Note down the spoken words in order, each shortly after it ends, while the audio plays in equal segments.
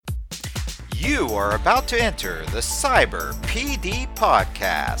You are about to enter the Cyber PD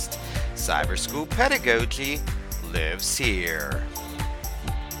podcast. Cyber School Pedagogy lives here.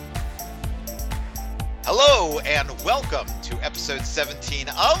 Hello and welcome to episode 17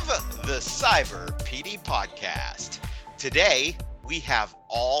 of the Cyber PD podcast. Today we have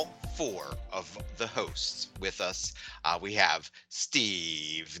all four of the hosts with us. We have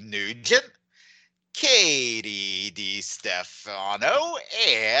Steve Nugent, Katie DiStefano,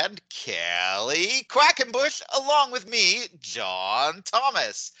 and Kelly Quackenbush, along with me, John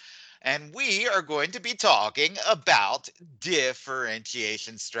Thomas. And we are going to be talking about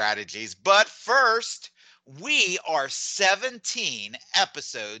differentiation strategies. But first, we are 17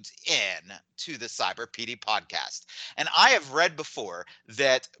 episodes in to the Cyber PD podcast. And I have read before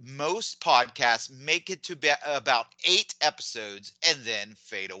that most podcasts make it to about 8 episodes and then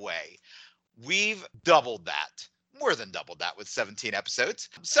fade away. We've doubled that, more than doubled that with 17 episodes.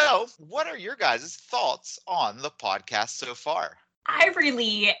 So what are your guys' thoughts on the podcast so far? I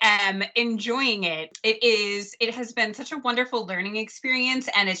really am enjoying it. It has been such a wonderful learning experience,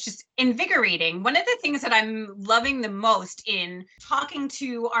 and it's just invigorating. One of the things that I'm loving the most in talking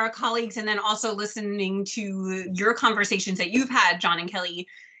to our colleagues and then also listening to your conversations that you've had, John and Kelly,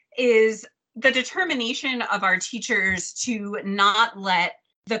 is the determination of our teachers to not let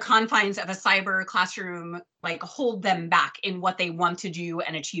the confines of a cyber classroom hold them back in what they want to do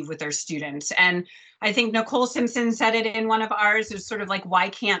and achieve with their students. And I think Nicole Simpson said it in one of ours. It was sort of like, why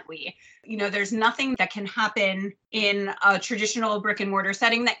can't we? You know, there's nothing that can happen in a traditional brick and mortar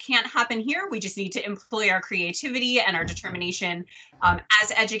setting that can't happen here. We just need to employ our creativity and our determination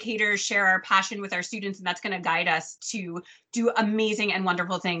as educators, share our passion with our students, and that's going to guide us to do amazing and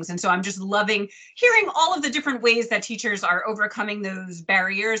wonderful things. And so I'm just loving hearing all of the different ways that teachers are overcoming those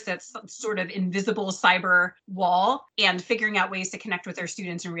barriers, that sort of invisible cyber wall, and figuring out ways to connect with their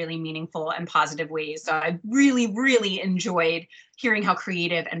students in really meaningful and positive ways. So I really, really enjoyed hearing how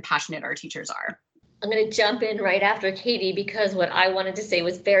creative and passionate our teachers are. I'm going to jump in right after Katie because what I wanted to say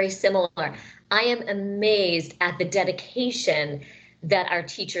was very similar. I am amazed at the dedication that our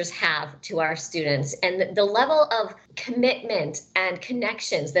teachers have to our students and the level of commitment and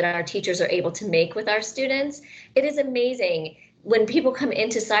connections that our teachers are able to make with our students. It is amazing. When people come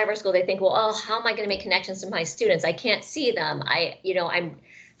into cyber school, they think, well, oh, how am I going to make connections to my students? I can't see them. I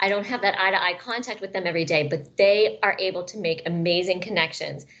don't have that eye-to-eye contact with them every day, but they are able to make amazing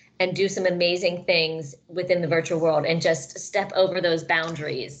connections and do some amazing things within the virtual world and just step over those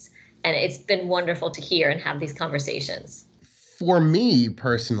boundaries. And it's been wonderful to hear and have these conversations. For me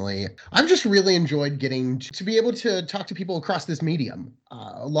personally, I've just really enjoyed getting to be able to talk to people across this medium.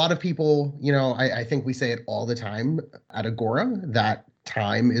 A lot of people, I think we say it all the time at Agora, that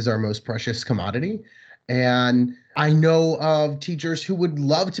time is our most precious commodity. And I know of teachers who would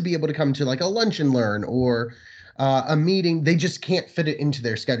love to be able to come to like a lunch and learn or a meeting. They just can't fit it into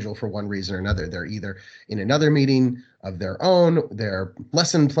their schedule for one reason or another. They're either in another meeting of their own, their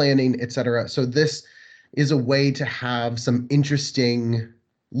lesson planning, etc. So this is a way to have some interesting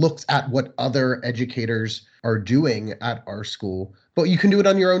looks at what other educators are doing at our school. But you can do it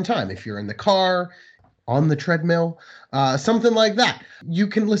on your own time. If you're in the car, on the treadmill, something like that. You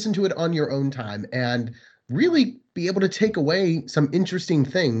can listen to it on your own time and really be able to take away some interesting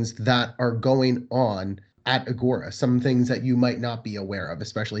things that are going on at Agora, some things that you might not be aware of,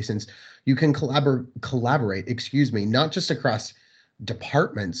 especially since you can collaborate, not just across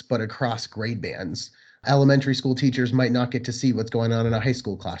departments, but across grade bands. Elementary school teachers might not get to see what's going on in a high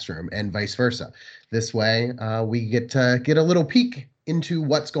school classroom and vice versa. This way, we get to get a little peek into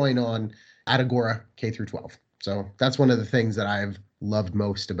what's going on at Agora K through 12. So that's one of the things that I've loved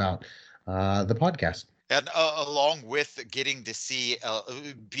most about the podcast. And along with getting to see,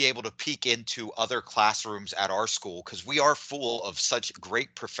 be able to peek into other classrooms at our school, because we are full of such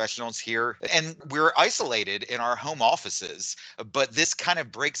great professionals here, and we're isolated in our home offices, but this kind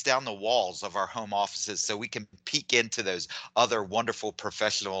of breaks down the walls of our home offices so we can peek into those other wonderful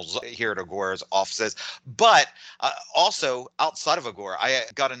professionals here at Agora's offices. But also outside of Agora, I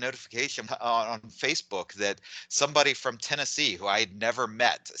got a notification on Facebook that somebody from Tennessee who I had never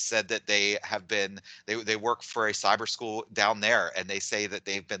met said that they work for a cyber school down there, and they say that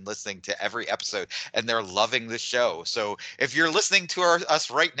they've been listening to every episode and they're loving the show. So if you're listening to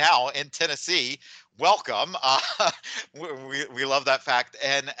us right now in Tennessee, welcome. We love that fact,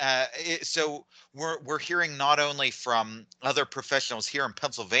 and so we're hearing not only from other professionals here in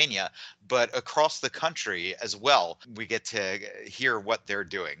Pennsylvania, but across the country as well. We get to hear what they're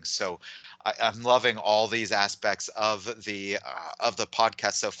doing. So I'm loving all these aspects of the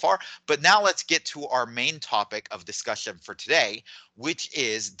podcast so far. But now let's get to our main topic of discussion for today, which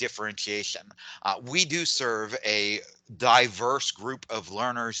is differentiation. We do serve a diverse group of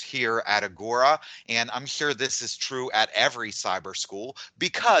learners here at Agora, and I'm sure this is true at every cyber school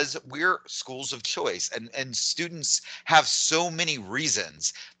because we're schools of choice, and students have so many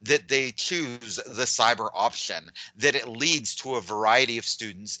reasons that they choose the cyber option that it leads to a variety of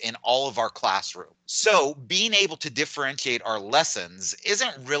students in all of our classrooms. So being able to differentiate our lessons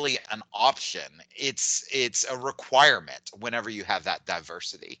isn't really an option. It's a requirement whenever you have that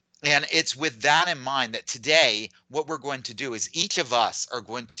diversity. And it's with that in mind that today, what we're going to do is each of us are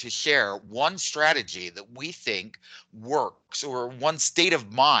going to share one strategy that we think works, or one state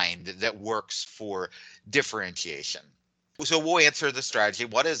of mind that works for differentiation. So we'll answer the strategy.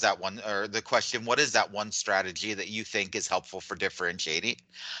 What is that one, or the question, what is that one strategy that you think is helpful for differentiating?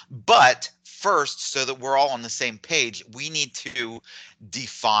 But first, so that we're all on the same page, we need to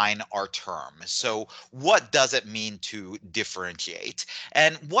define our term. So what does it mean to differentiate?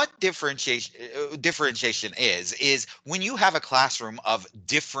 And what differentiation is when you have a classroom of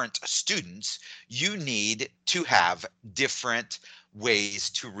different students, you need to have different ways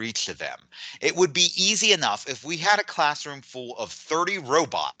to reach them. It would be easy enough if we had a classroom full of 30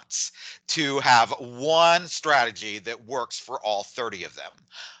 robots to have one strategy that works for all 30 of them.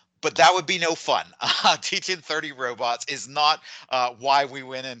 But that would be no fun. Teaching 30 robots is not why we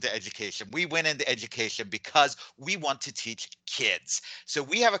went into education. We went into education because we want to teach kids. So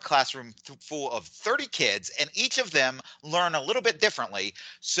we have a classroom full of 30 kids, and each of them learn a little bit differently.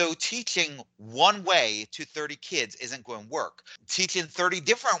 So teaching one way to 30 kids isn't going to work. Teaching 30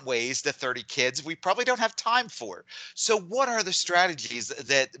 different ways to 30 kids, we probably don't have time for. So what are the strategies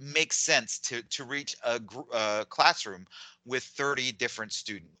that make sense to reach a classroom with 30 different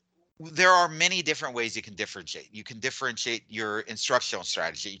students? There are many different ways you can differentiate. You can differentiate your instructional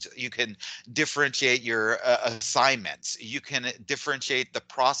strategies. You can differentiate your assignments. You can differentiate the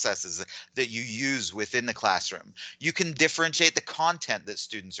processes that you use within the classroom. You can differentiate the content that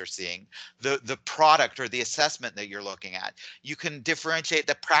students are seeing, the product or the assessment that you're looking at. You can differentiate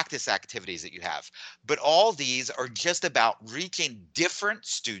the practice activities that you have. But all these are just about reaching different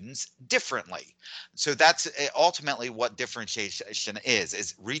students differently. So that's ultimately what differentiation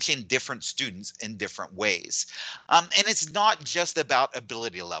is reaching different students in different ways. And it's not just about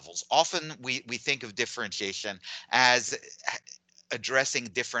ability levels. Often we think of differentiation as addressing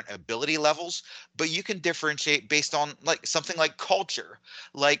different ability levels, but you can differentiate based on like something like culture.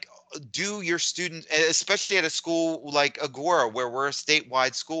 Like, do your students, especially at a school like Agora, where we're a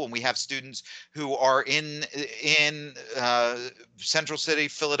statewide school and we have students who are in Central City,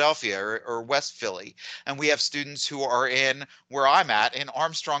 Philadelphia, or West Philly, and we have students who are in where I'm at in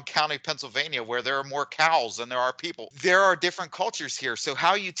Armstrong County, Pennsylvania, where there are more cows than there are people. There are different cultures here. So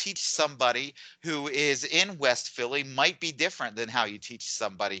how you teach somebody who is in West Philly might be different than how you teach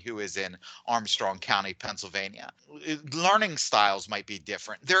somebody who is in Armstrong County, Pennsylvania. Learning styles might be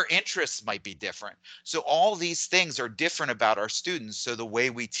different. Their interests might be different. So all these things are different about our students. So the way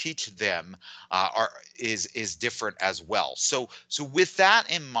we teach them is different as well. So with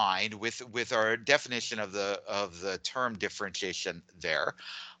that in mind, with our definition of the term differentiation there,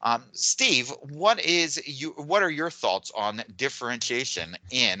 Steve, what are your thoughts on differentiation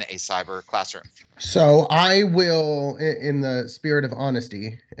in a cyber classroom? So I will, in the spirit of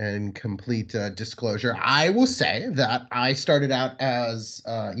honesty and complete disclosure, I will say that I started out as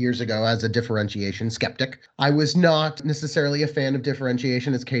years ago as a differentiation skeptic. I was not necessarily a fan of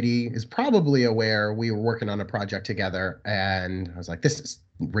differentiation, as Katie is probably aware. We were working on a project together, and I was like, "This is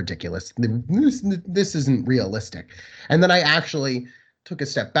ridiculous. This isn't realistic." And then I actually took a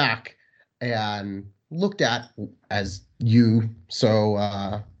step back and looked at, as you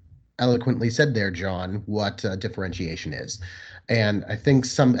so eloquently said there, John, what differentiation is. And I think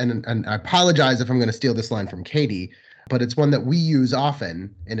and I apologize if I'm going to steal this line from Katie, but it's one that we use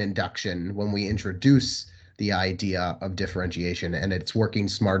often in induction when we introduce the idea of differentiation, and it's working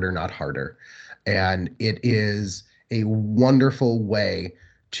smarter, not harder. And it is a wonderful way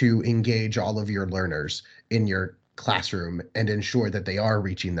to engage all of your learners in your classroom and ensure that they are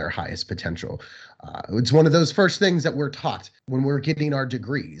reaching their highest potential. It's one of those first things that we're taught when we're getting our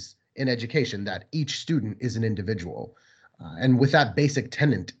degrees in education, that each student is an individual. And with that basic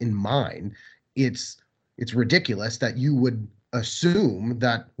tenet in mind, it's ridiculous that you would assume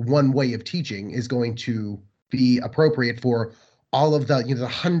that one way of teaching is going to be appropriate for all of the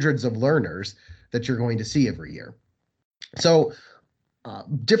hundreds of learners that you're going to see every year. So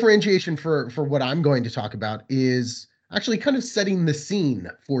differentiation for what I'm going to talk about is actually kind of setting the scene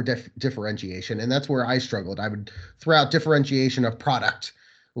for differentiation, and that's where I struggled. I would throw out differentiation of product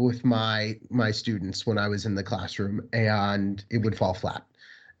with my students when I was in the classroom, and it would fall flat.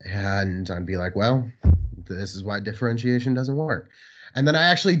 And I'd be like, well, this is why differentiation doesn't work. And then I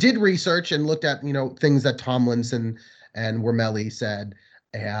actually did research and looked at things that Tomlinson and Wormelli said,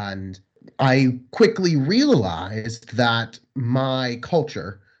 and I quickly realized that my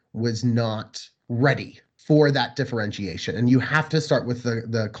culture was not ready for that differentiation. And you have to start with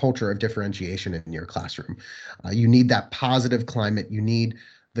the culture of differentiation in your classroom. You need that positive climate. You need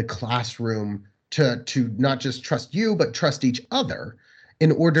the classroom to not just trust you, but trust each other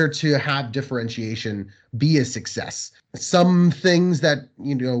in order to have differentiation be a success. Some things that,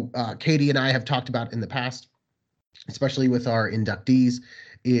 Katie and I have talked about in the past, especially with our inductees,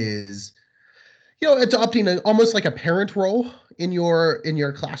 is adopting almost like a parent role in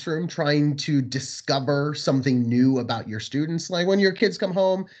your classroom, trying to discover something new about your students. Like when your kids come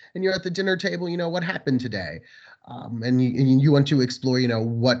home and you're at the dinner table, what happened today, and you want to explore,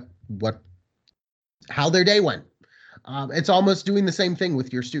 what how their day went. It's almost doing the same thing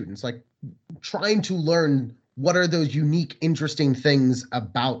with your students, like trying to learn what are those unique, interesting things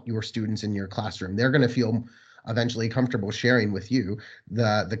about your students in your classroom. They're going to feel eventually comfortable sharing with you.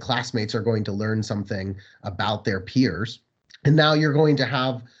 The classmates are going to learn something about their peers. And now you're going to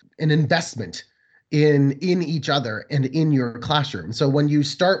have an investment in each other and in your classroom. So when you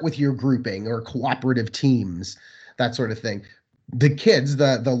start with your grouping or cooperative teams, that sort of thing, the kids,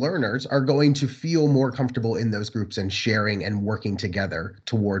 the learners, are going to feel more comfortable in those groups and sharing and working together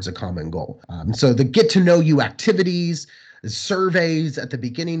towards a common goal. So the get to know you activities, surveys at the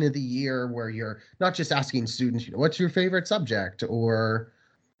beginning of the year, where you're not just asking students, what's your favorite subject, or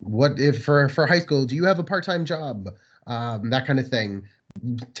what if for high school, do you have a part-time job? That kind of thing.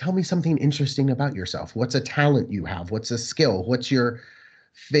 Tell me something interesting about yourself. What's a talent you have? What's a skill? What's your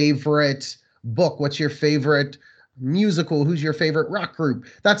favorite book? What's your favorite musical? Who's your favorite rock group?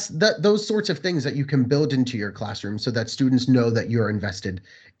 Those sorts of things that you can build into your classroom so that students know that you're invested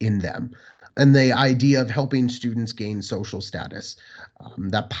in them. And the idea of helping students gain social status,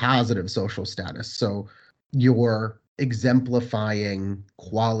 that positive social status. So you're exemplifying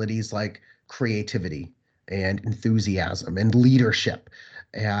qualities like creativity and enthusiasm and leadership.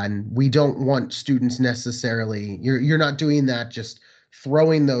 And we don't want students necessarily, you're not doing that just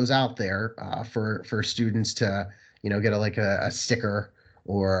throwing those out there for students to get a sticker,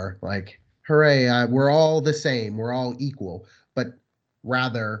 or like, hooray, we're all the same, we're all equal, but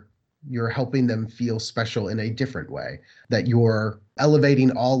rather you're helping them feel special in a different way, that you're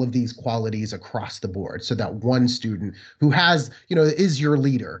elevating all of these qualities across the board, so that one student who has, is your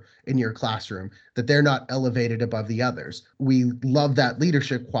leader in your classroom, that they're not elevated above the others. We love that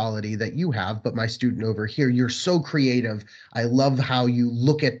leadership quality that you have, but my student over here, you're so creative. I love how you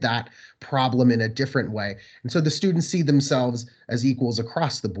look at that problem in a different way. And so the students see themselves as equals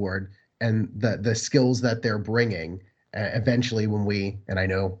across the board, and the skills that they're bringing eventually, when we, and I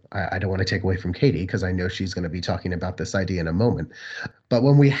know I don't want to take away from Katie because I know she's going to be talking about this idea in a moment, but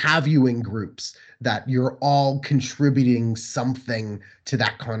when we have you in groups, that you're all contributing something to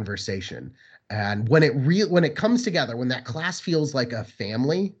that conversation. And when it comes together, when that class feels like a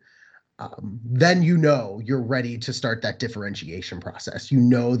family, then you're ready to start that differentiation process.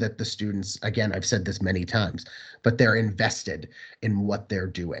 That the students, again, I've said this many times, but they're invested in what they're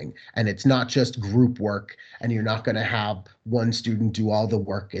doing. And it's not just group work, and you're not going to have one student do all the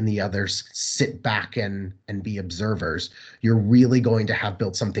work and the others sit back and be observers. You're really going to have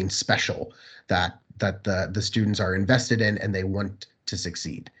built something special that the students are invested in, and they want to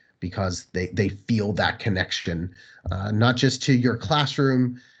succeed because they feel that connection, not just to your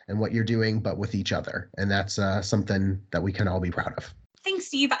classroom and what you're doing, but with each other. And that's something that we can all be proud of. Thanks,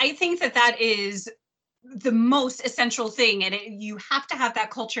 Steve. I think that is the most essential thing. And you have to have that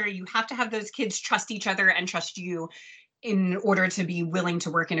culture. You have to have those kids trust each other and trust you in order to be willing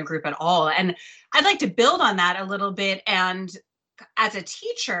to work in a group at all. And I'd like to build on that a little bit. And as a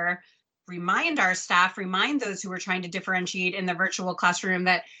teacher, remind our staff, remind those who are trying to differentiate in the virtual classroom,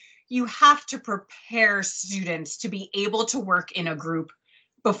 that you have to prepare students to be able to work in a group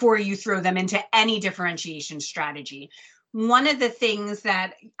before you throw them into any differentiation strategy. One of the things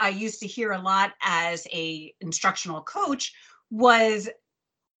that I used to hear a lot as a instructional coach was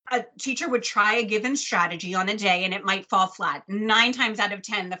a teacher would try a given strategy on a day and it might fall flat. 9 times out of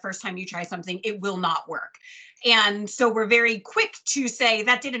 10, the first time you try something, it will not work. And so we're very quick to say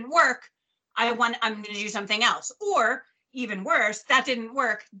that didn't work. I'm going to do something else. Or even worse, that didn't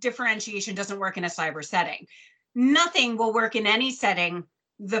work. Differentiation doesn't work in a cyber setting. Nothing will work in any setting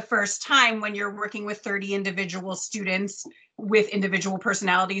the first time when you're working with 30 individual students with individual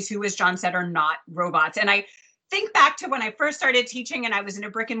personalities who, as John said, are not robots. And I think back to when I first started teaching and I was in a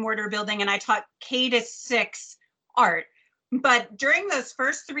brick and mortar building and I taught K-6 art. But during those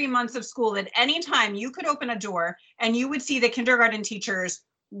first 3 months of school, at any time you could open a door and you would see the kindergarten teachers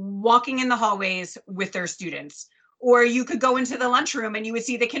walking in the hallways with their students. Or you could go into the lunchroom and you would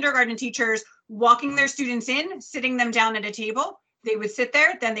see the kindergarten teachers walking their students in, sitting them down at a table. They would sit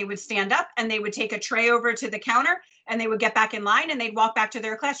there, then they would stand up and they would take a tray over to the counter and they would get back in line and they'd walk back to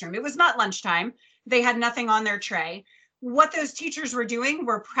their classroom. It was not lunchtime. They had nothing on their tray. What those teachers were doing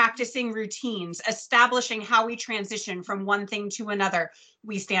were practicing routines, establishing how we transition from one thing to another.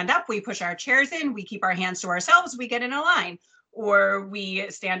 We stand up, we push our chairs in, we keep our hands to ourselves, we get in a line. Or we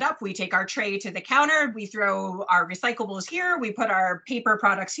stand up, we take our tray to the counter, we throw our recyclables here, we put our paper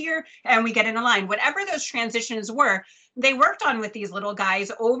products here, and we get in a line. Whatever those transitions were, they worked on with these little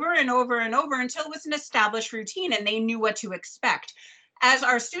guys over and over and over until it was an established routine and they knew what to expect. As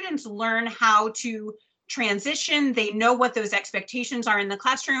our students learn how to transition, they know what those expectations are in the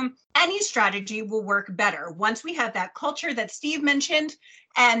classroom, any strategy will work better. Once we have that culture that Steve mentioned,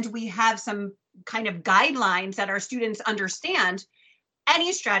 and we have some kind of guidelines that our students understand,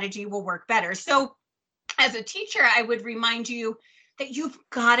 any strategy will work better. So as a teacher, I would remind you that you've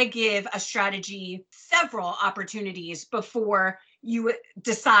got to give a strategy several opportunities before you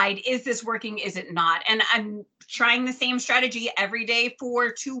decide, is this working, is it not? And I'm trying the same strategy every day for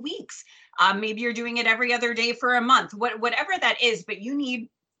 2 weeks. Maybe you're doing it every other day for a month, whatever that is, but you need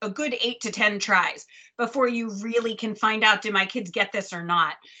a good 8 to 10 tries before you really can find out, did my kids get this or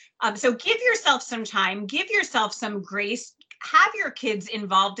not? So give yourself some time, give yourself some grace, have your kids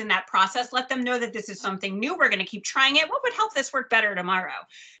involved in that process. Let them know that this is something new. We're going to keep trying it. What would help this work better tomorrow?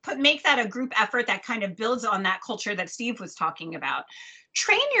 But make that a group effort that kind of builds on that culture that Steve was talking about.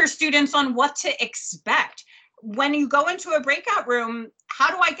 Train your students on what to expect. When you go into a breakout room, how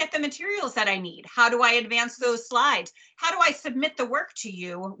do I get the materials that I need? How do I advance those slides? How do I submit the work to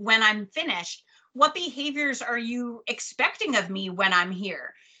you when I'm finished? What behaviors are you expecting of me when I'm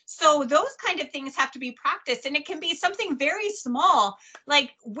here? So those kind of things have to be practiced, and it can be something very small.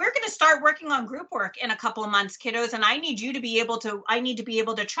 Like, we're going to start working on group work in a couple of months, kiddos, and I need to be able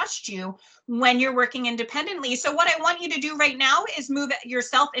to trust you when you're working independently. So what I want you to do right now is move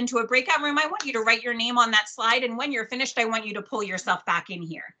yourself into a breakout room. I want you to write your name on that slide, and when you're finished, I want you to pull yourself back in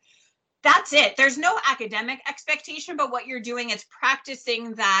here. That's it. There's no academic expectation, but what you're doing is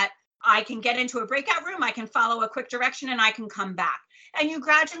practicing that I can get into a breakout room, I can follow a quick direction, and I can come back. And you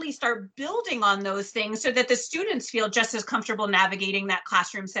gradually start building on those things so that the students feel just as comfortable navigating that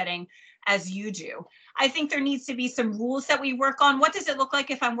classroom setting as you do. I think there needs to be some rules that we work on. What does it look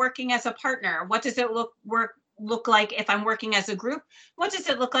like if I'm working as a partner? What does it look like if I'm working as a group? What does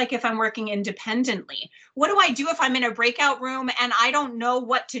it look like if I'm working independently? What do I do if I'm in a breakout room and I don't know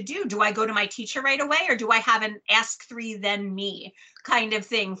what to do? Do I go to my teacher right away, or do I have an ask 3 then me kind of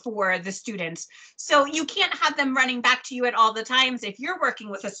thing for the students? So you can't have them running back to you at all the times. If you're working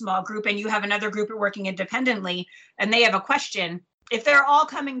with a small group and you have another group working independently and they have a question, if they're all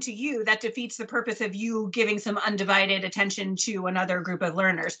coming to you, that defeats the purpose of you giving some undivided attention to another group of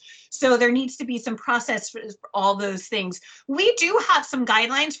learners. So there needs to be some process for all those things. We do have some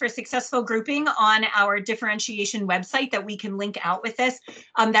guidelines for successful grouping on our differentiation website that we can link out with this.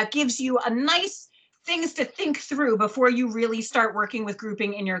 That gives you a nice things to think through before you really start working with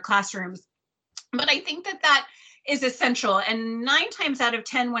grouping in your classrooms. But I think that is essential. And 9 times out of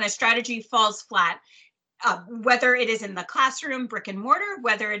 10, when a strategy falls flat, whether it is in the classroom, brick and mortar,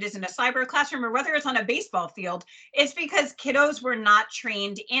 whether it is in a cyber classroom, or whether it's on a baseball field, it's because kiddos were not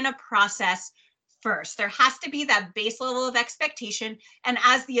trained in a process first. There has to be that base level of expectation. And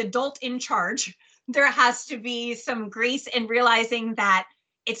as the adult in charge, there has to be some grace in realizing that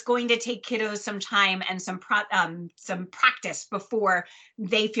it's going to take kiddos some time and some practice before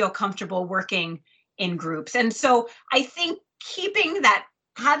they feel comfortable working in groups. And so I think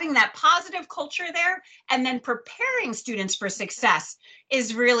having that positive culture there and then preparing students for success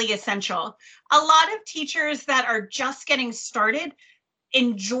is really essential. A lot of teachers that are just getting started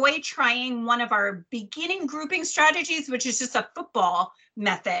enjoy trying one of our beginning grouping strategies, which is just a football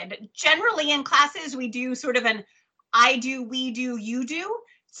method. Generally in classes, we do sort of an I do, we do, you do.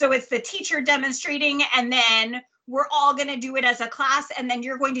 So it's the teacher demonstrating, and then we're all going to do it as a class and then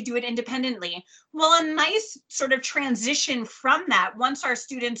you're going to do it independently. Well, a nice sort of transition from that, once our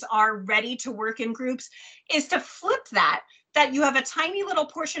students are ready to work in groups, is to flip that you have a tiny little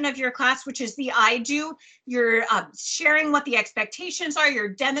portion of your class, which is the I do. You're sharing what the expectations are. You're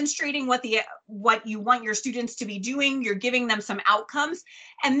demonstrating what you want your students to be doing. You're giving them some outcomes.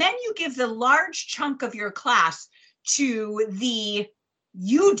 And then you give the large chunk of your class to the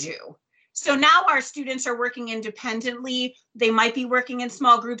you do. So now our students are working independently. They might be working in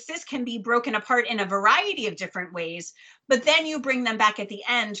small groups. This can be broken apart in a variety of different ways, but then you bring them back at the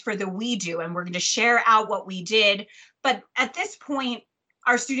end for the we do, and we're going to share out what we did. But at this point,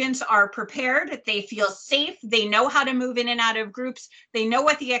 our students are prepared. They feel safe. They know how to move in and out of groups. They know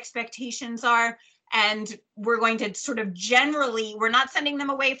what the expectations are. And we're going to sort of generally, we're not sending them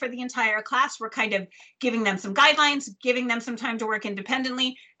away for the entire class. We're kind of giving them some guidelines, giving them some time to work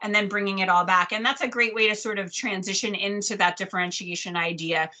independently, and then bringing it all back. And that's a great way to sort of transition into that differentiation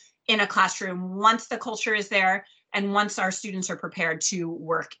idea in a classroom once the culture is there and once our students are prepared to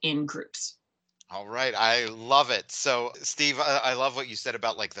work in groups. All right, I love it. So, Steve, I love what you said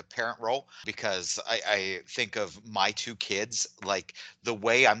about like the parent role, because I think of my two kids, like the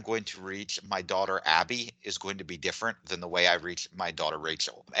way I'm going to reach my daughter Abby is going to be different than the way I reach my daughter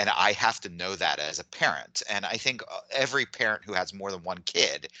Rachel. And I have to know that as a parent. And I think every parent who has more than one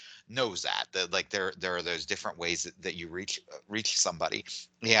kid knows that like there are those different ways that you reach somebody.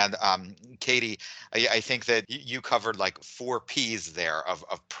 And Katie, I think that you covered like 4 P's there of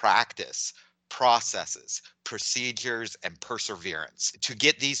practice, processes, procedures, and perseverance. To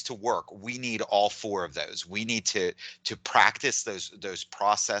get these to work, we need all 4 of those. We need to practice those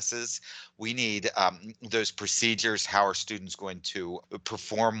processes. We need those procedures. How are students going to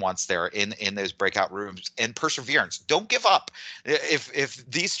perform once they're in those breakout rooms? And perseverance. Don't give up. If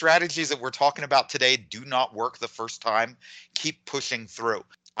these strategies that we're talking about today do not work the first time, keep pushing through.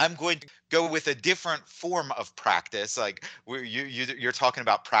 I'm going to go with a different form of practice. Like you're talking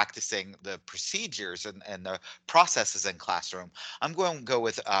about practicing the procedures and the processes in classroom. I'm going to go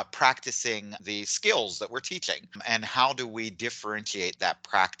with practicing the skills that we're teaching, and how do we differentiate that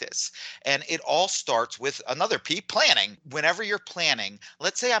practice. And it all starts with another P, planning. Whenever you're planning,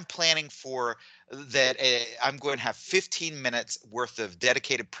 let's say I'm planning for that I'm going to have 15 minutes worth of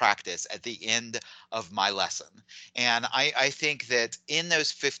dedicated practice at the end of my lesson. And I think that in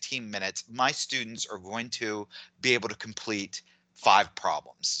those 15 minutes, my students are going to be able to complete 5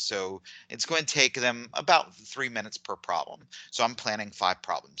 problems. So it's going to take them about 3 minutes per problem. So I'm planning 5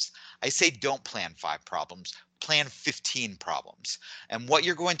 problems. I say don't plan 5 problems. Plan 15 problems. And what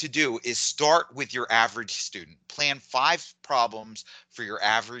you're going to do is start with your average student. Plan 5 problems for your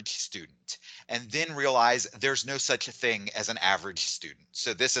average student, and then realize there's no such a thing as an average student.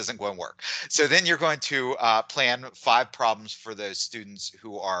 So this isn't going to work. So then you're going to plan 5 problems for those students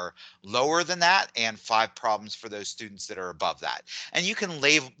who are lower than that, and 5 problems for those students that are above that. And you can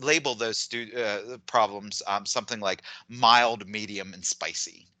label those problems something like mild, medium, and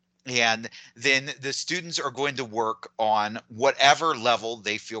spicy. And then the students are going to work on whatever level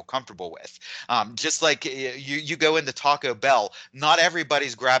they feel comfortable with. Just like you go into Taco Bell, not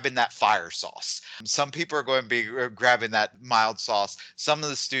everybody's grabbing that fire sauce. Some people are going to be grabbing that mild sauce. Some of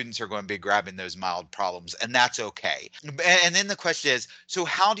the students are going to be grabbing those mild problems, and that's okay. And then the question is, so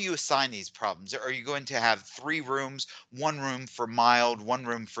how do you assign these problems? Are you going to have 3 rooms, 1 room for mild, 1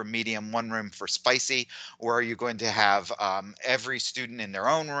 room for medium, 1 room for spicy? Or are you going to have every student in their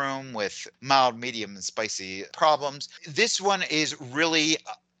own room with mild, medium, and spicy problems? This one is really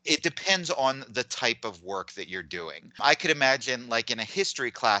it depends on the type of work that you're doing. I could imagine like in a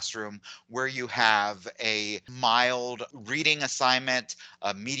history classroom where you have a mild reading assignment,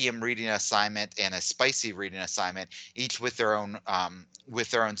 a medium reading assignment, and a spicy reading assignment, each with their own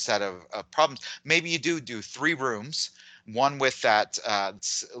set of problems. Maybe you do 3 rooms, one with that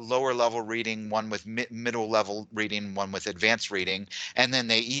lower level reading, one with middle level reading, one with advanced reading, and then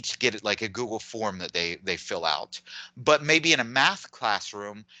they each get it like a Google form that they fill out. But maybe in a math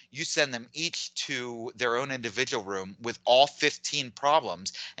classroom, you send them each to their own individual room with all 15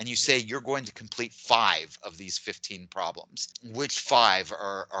 problems, and you say you're going to complete 5 of these 15 problems. Which 5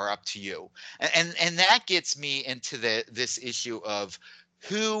 are up to you? And that gets me into this issue of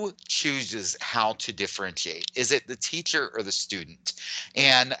who chooses how to differentiate? Is it the teacher or the student?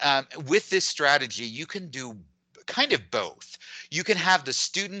 And with this strategy, you can do kind of both. You can have the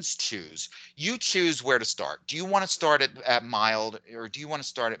students choose. You choose where to start. Do you want to start at mild, or do you want to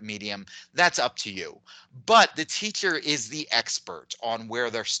start at medium? That's up to you. But the teacher is the expert on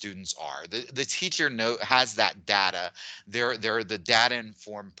where their students are. The teacher has that data. They're the data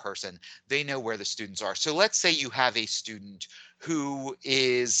informed person. They know where the students are. So let's say you have a student who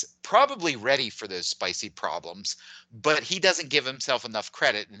is probably ready for those spicy problems, but he doesn't give himself enough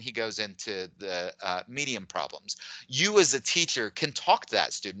credit and he goes into the medium problems. You as a teacher can talk to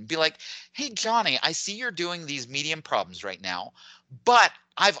that student, be like, hey, Johnny, I see you're doing these medium problems right now, but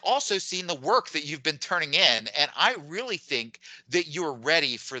I've also seen the work that you've been turning in, and I really think that you're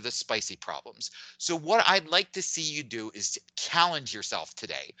ready for the spicy problems. So what I'd like to see you do is to challenge yourself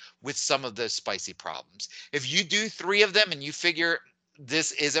today with some of those spicy problems. If you do 3 of them and you figure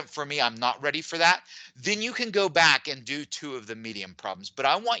this isn't for me, I'm not ready for that, then you can go back and do 2 of the medium problems. But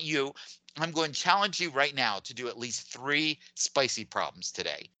I'm going to challenge you right now to do at least 3 spicy problems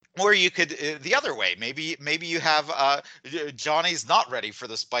today. Or you could the other way. Maybe you have Johnny's not ready for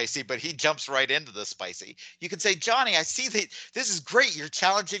the spicy, but he jumps right into the spicy. You could say, Johnny, I see that this is great. You're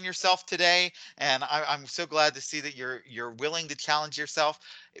challenging yourself today, and I'm so glad to see that you're willing to challenge yourself.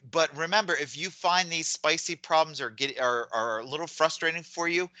 But remember, if you find these spicy problems are a little frustrating for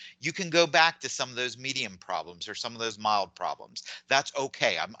you, you can go back to some of those medium problems or some of those mild problems. That's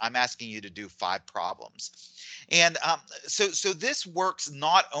okay. I'm asking you to do 5 problems. And so this works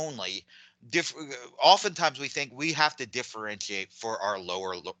not only oftentimes we think we have to differentiate for our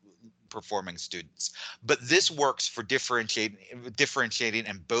performing students, but this works for differentiating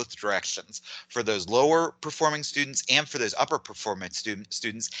in both directions, for those lower performing students and for those upper performing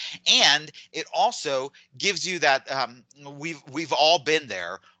students. And it also gives you that we've all been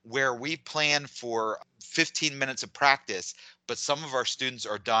there, where we plan for 15 minutes of practice, but some of our students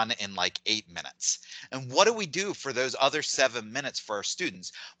are done in like 8 minutes. And what do we do for those other 7 minutes for our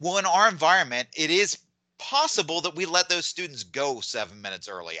students? Well, in our environment, it is possible that we let those students go 7 minutes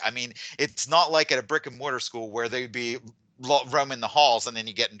early. I mean, it's not like at a brick and mortar school where they'd be roaming the halls and then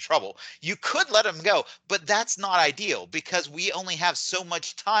you get in trouble. You could let them go, but that's not ideal because we only have so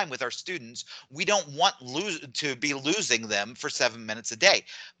much time with our students. We don't want to be losing them for 7 minutes a day.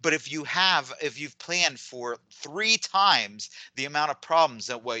 But if you've planned for 3 times the amount of problems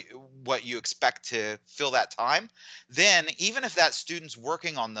that what you expect to fill that time, then even if that student's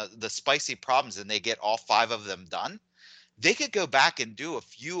working on the spicy problems and they get all 5 of them done, they could go back and do a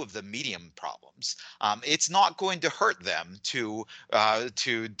few of the medium problems. It's not going to hurt them to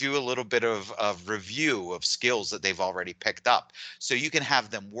do a little bit of review of skills that they've already picked up. So you can have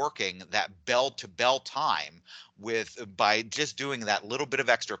them working that bell to bell time by just doing that little bit of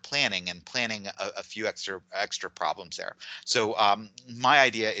extra planning and planning a few extra problems there. So my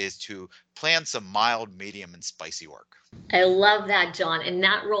idea is to plan some mild, medium, and spicy work. I love that, John. And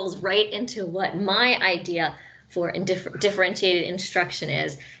that rolls right into what my idea for differentiated instruction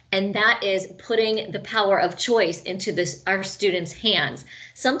is, and that is putting the power of choice into our students' hands.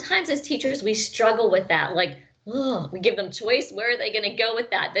 Sometimes as teachers, we struggle with that, like, oh, we give them choice. Where are they going to go with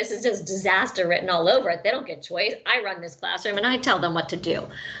that? This is just disaster written all over it. They don't get choice. I run this classroom and I tell them what to do.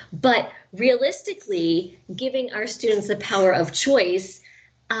 But realistically, giving our students the power of choice,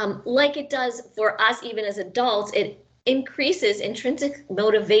 like it does for us, even as adults, it increases intrinsic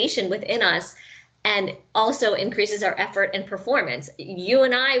motivation within us and also increases our effort and performance. You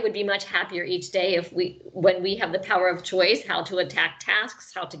and I would be much happier each day when we have the power of choice, how to attack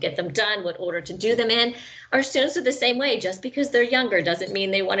tasks, how to get them done, what order to do them in. Our students are the same way. Just because they're younger doesn't mean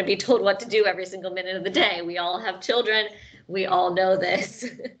they want to be told what to do every single minute of the day. We all have children. We all know this,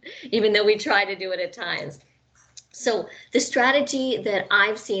 even though we try to do it at times. So the strategy that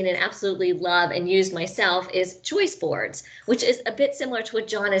I've seen and absolutely love and used myself is choice boards, which is a bit similar to what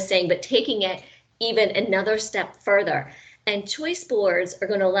John is saying, but taking it even another step further. And choice boards are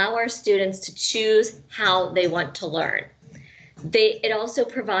going to allow our students to choose how they want to learn. It also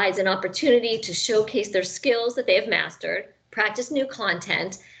provides an opportunity to showcase their skills that they have mastered, practice new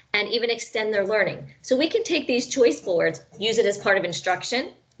content, and even extend their learning. So we can take these choice boards, use it as part of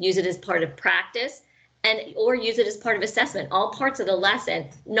instruction, use it as part of practice, or use it as part of assessment, all parts of the lesson.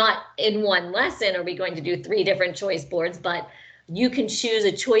 Not in one lesson are we going to do 3 different choice boards, but you can choose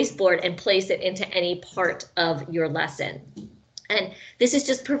a choice board and place it into any part of your lesson. And this is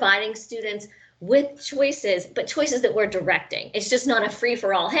just providing students with choices, but choices that we're directing. It's just not a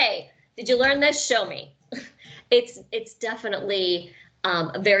free-for-all. Hey, did you learn this? Show me. It's definitely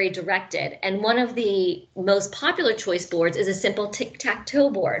very directed. And one of the most popular choice boards is a simple tic-tac-toe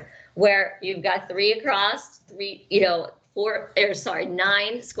board where you've got 3 across,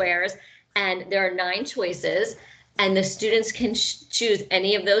 9 squares, and there are 9 choices. And the students can choose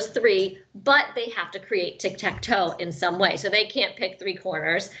any of those three, but they have to create tic-tac-toe in some way. So they can't pick three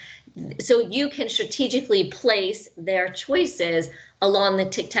corners. So you can strategically place their choices along the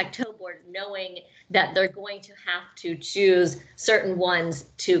tic-tac-toe board, knowing that they're going to have to choose certain ones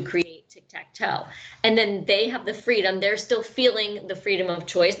to create tic-tac-toe. And then they have the freedom. They're still feeling the freedom of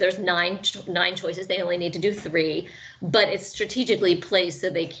choice. There's nine choices. They only need to do three, but it's strategically placed so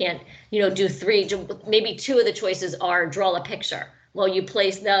they can't, do three. Maybe two of the choices are draw a picture. Well, you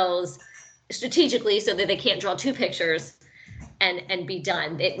place those strategically so that they can't draw two pictures and be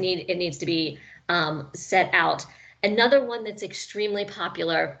done. It needs to be set out. Another one that's extremely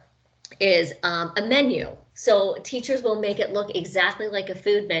popular is a menu. So teachers will make it look exactly like a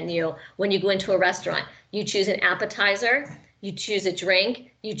food menu when you go into a restaurant. You choose an appetizer, you choose a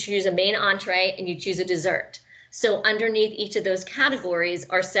drink, you choose a main entree, and you choose a dessert. So underneath each of those categories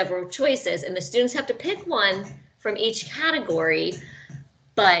are several choices, and the students have to pick one from each category,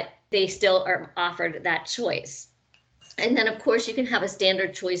 but they still are offered that choice. And then, of course, you can have a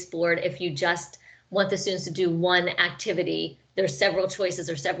standard choice board if you just want the students to do one activity. There's several choices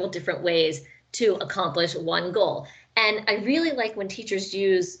or several different ways to accomplish one goal. And I really like when teachers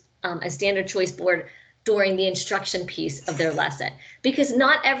use a standard choice board during the instruction piece of their lesson, because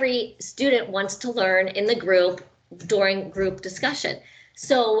not every student wants to learn in the group during group discussion.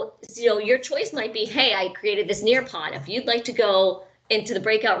 So, your choice might be, hey, I created this Nearpod. If you'd like to go into the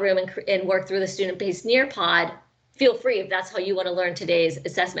breakout room and work through the student-based Nearpod, feel free if that's how you want to learn today's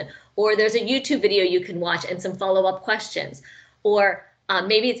assessment. Or there's a YouTube video you can watch and some follow-up questions. Or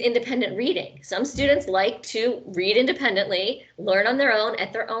maybe it's independent reading. Some students like to read independently, learn on their own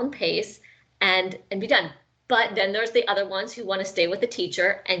at their own pace, and be done. But then there's the other ones who want to stay with the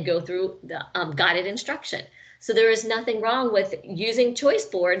teacher and go through the guided instruction. So there is nothing wrong with using choice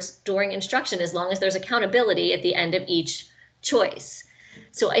boards during instruction as long as there's accountability at the end of each choice.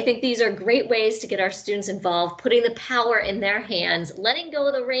 So I think these are great ways to get our students involved, putting the power in their hands, letting go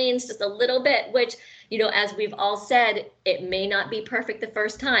of the reins just a little bit, which, as we've all said, it may not be perfect the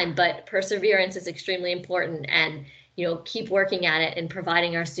first time, but perseverance is extremely important, and, keep working at it and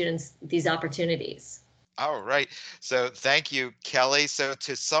providing our students these opportunities. All right. So thank you, Kelly. So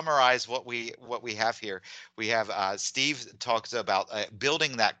to summarize what we have here, we have Steve talks about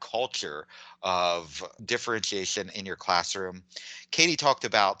building that culture of differentiation in your classroom. Katie talked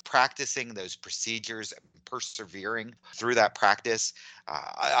about practicing those procedures, persevering through that practice.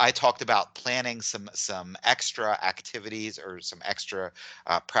 I talked about planning some extra activities or some extra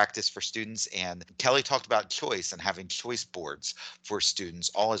practice for students, and Kelly talked about choice and having choice boards for students,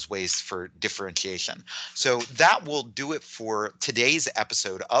 all as ways for differentiation. So that will do it for today's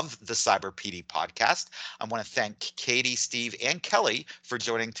episode of the Cyber PD podcast. I want to thank Katie, Steve, and Kelly for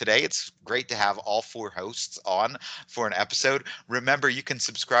joining today. It's great to have all four hosts on for an episode. Remember, you can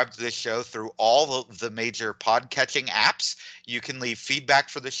subscribe to this show through all the major podcatching apps. You can leave feedback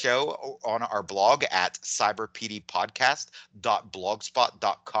for the show on our blog at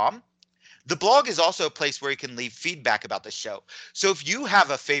cyberpdpodcast.blogspot.com. The blog is also a place where you can leave feedback about the show. So if you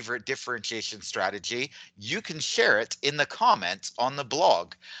have a favorite differentiation strategy, you can share it in the comments on the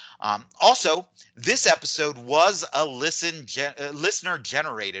blog. Also, this episode was a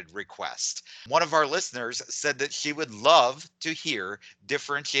listener-generated request. One of our listeners said that she would love to hear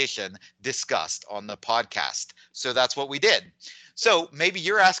differentiation discussed on the podcast. So that's what we did. So maybe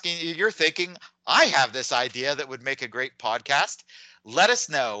you're thinking, I have this idea that would make a great podcast. Let us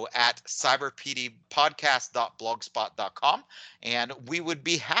know at cyberpdpodcast.blogspot.com, and we would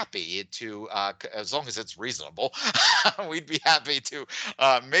be happy to, as long as it's reasonable, we'd be happy to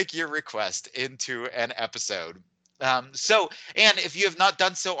make your request into an episode. And if you have not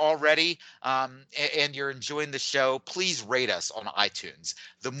done so already, and you're enjoying the show, please rate us on iTunes.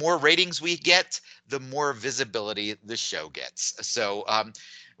 The more ratings we get, the more visibility the show gets. So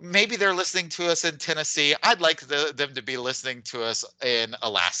maybe they're listening to us in Tennessee. I'd like them to be listening to us in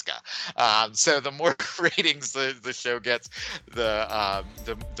Alaska. So the more ratings the show gets, the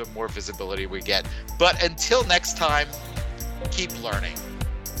more visibility we get. But until next time, keep learning.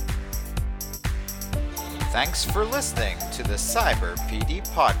 Thanks for listening to the Cyber PD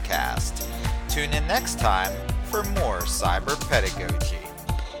podcast. Tune in next time for more cyber pedagogy.